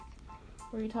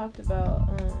where you talked about,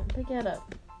 pick it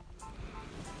up.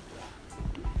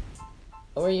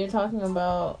 Where you're talking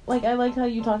about, like, I like how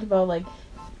you talked about, like,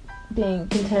 being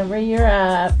content where you're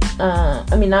at.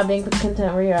 Not being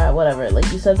content where you're at, whatever. Like,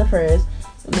 you said the first,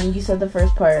 and then you said the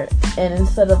first part, and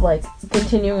instead of, like,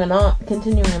 continuing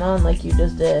on like you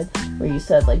just did, where you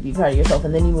said, like, be proud of yourself,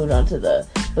 and then you moved on to the,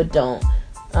 but don't,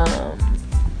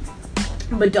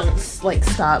 like,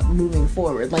 stop moving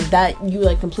forward. Like, that, you,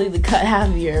 like, completely cut half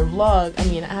of your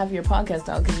podcast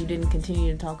out, because you didn't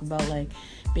continue to talk about, like,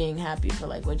 being happy for,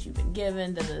 like, what you've been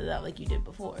given, like you did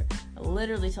before. I'm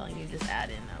literally telling you, just add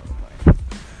in that little part.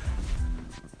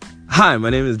 Hi, my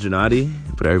name is Janati,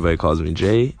 but everybody calls me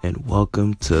Jay, and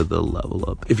welcome to The Level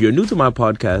Up. If you're new to my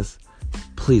podcast,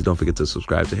 please don't forget to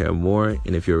subscribe to hear more.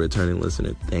 And if you're a returning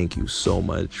listener, thank you so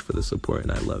much for the support,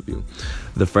 and I love you.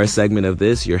 The first segment of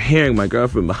this, you're hearing my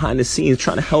girlfriend behind the scenes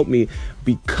trying to help me,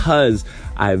 because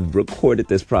I've recorded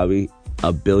this probably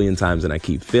a billion times and I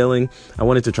keep failing. I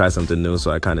wanted to try something new,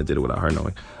 so I kind of did it without her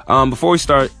knowing. Before we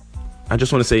start, I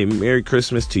just want to say Merry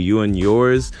Christmas to you and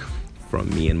yours from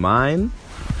me and mine.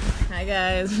 Hi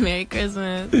guys, Merry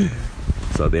Christmas.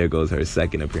 So there goes her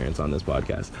second appearance on this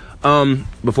podcast.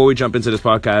 Before we jump into this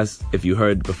podcast, if you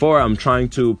heard before, I'm trying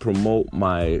to promote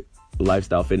my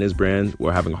lifestyle fitness brand.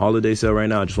 We're having a holiday sale right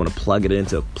now. I just want to plug it in.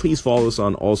 So please follow us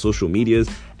on all social medias,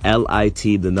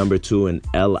 LIT, the number 2, and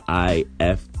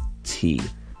LIFT.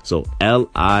 So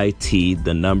LIT,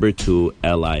 the number 2,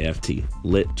 LIFT,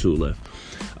 lit to lift.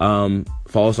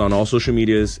 Follow us on all social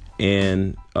medias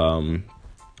and our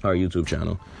YouTube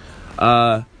channel.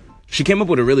 She came up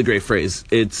with a really great phrase.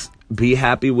 It's be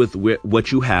happy with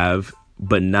what you have,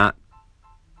 but not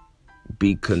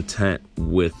be content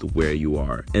with where you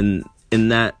are. And in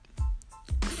that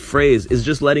phrase is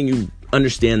just letting you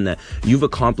understand that you've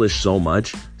accomplished so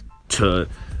much, to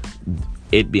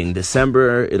it being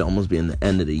December, it almost being the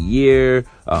end of the year.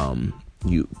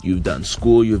 You've done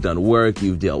school, you've done work,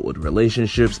 you've dealt with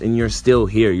relationships, and you're still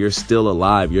here. You're still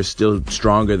alive. You're still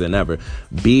stronger than ever.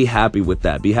 Be happy with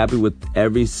that. Be happy with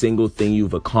every single thing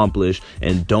you've accomplished,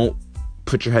 and don't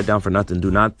put your head down for nothing.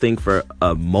 Do not think for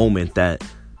a moment that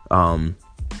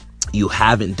you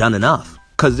haven't done enough,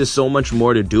 because there's so much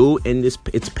more to do, and it's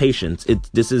patience.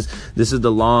 It's a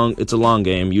long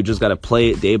game. You just got to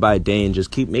play it day by day and just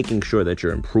keep making sure that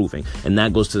you're improving. And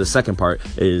that goes to the second part,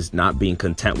 is not being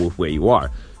content with where you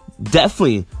are.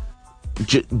 Definitely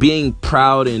being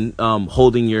proud and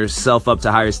holding yourself up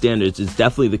to higher standards is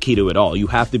definitely the key to it all. You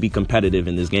have to be competitive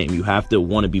in this game. You have to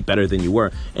want to be better than you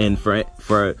were. And for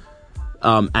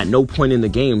at no point in the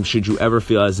game should you ever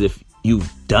feel as if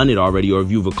you've done it already, or if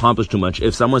you've accomplished too much.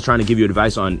 If someone's trying to give you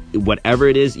advice on whatever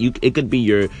it is, it could be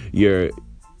your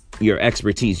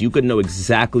expertise. You could know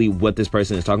exactly what this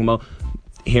person is talking about.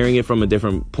 Hearing it from a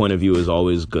different point of view is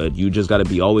always good. You just got to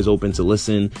be always open to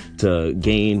listen, to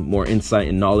gain more insight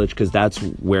and knowledge, because that's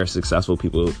where successful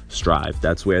people strive.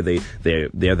 That's where they're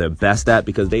their best at,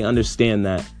 because they understand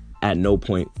that at no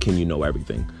point can you know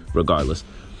everything, regardless.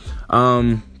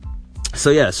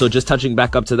 So just touching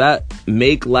back up to that,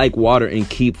 make like water and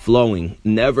keep flowing.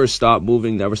 Never stop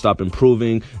moving, never stop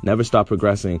improving, never stop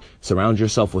progressing. Surround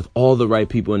yourself with all the right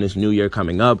people in this new year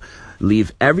coming up.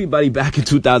 Leave everybody back in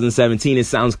 2017. It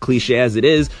sounds cliche as it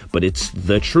is, but it's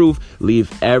the truth.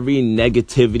 Leave every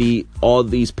negativity, all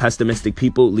these pessimistic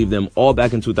people, leave them all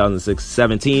back in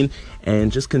 2017,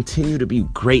 and just continue to be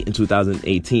great in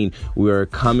 2018. We're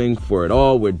coming for it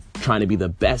all. We're trying to be the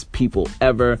best people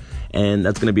ever, and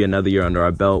that's going to be another year under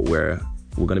our belt where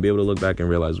we're going to be able to look back and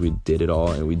realize we did it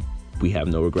all, and we have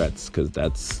no regrets, because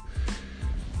that's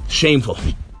shameful.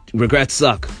 Regrets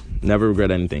suck. Never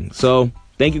regret anything. So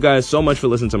thank you guys so much for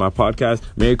listening to my podcast.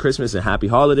 Merry Christmas and happy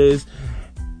holidays.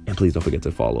 And please don't forget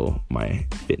to follow my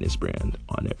fitness brand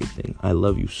on everything. I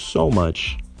love you so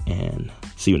much, and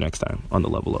see you next time on The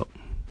Level Up.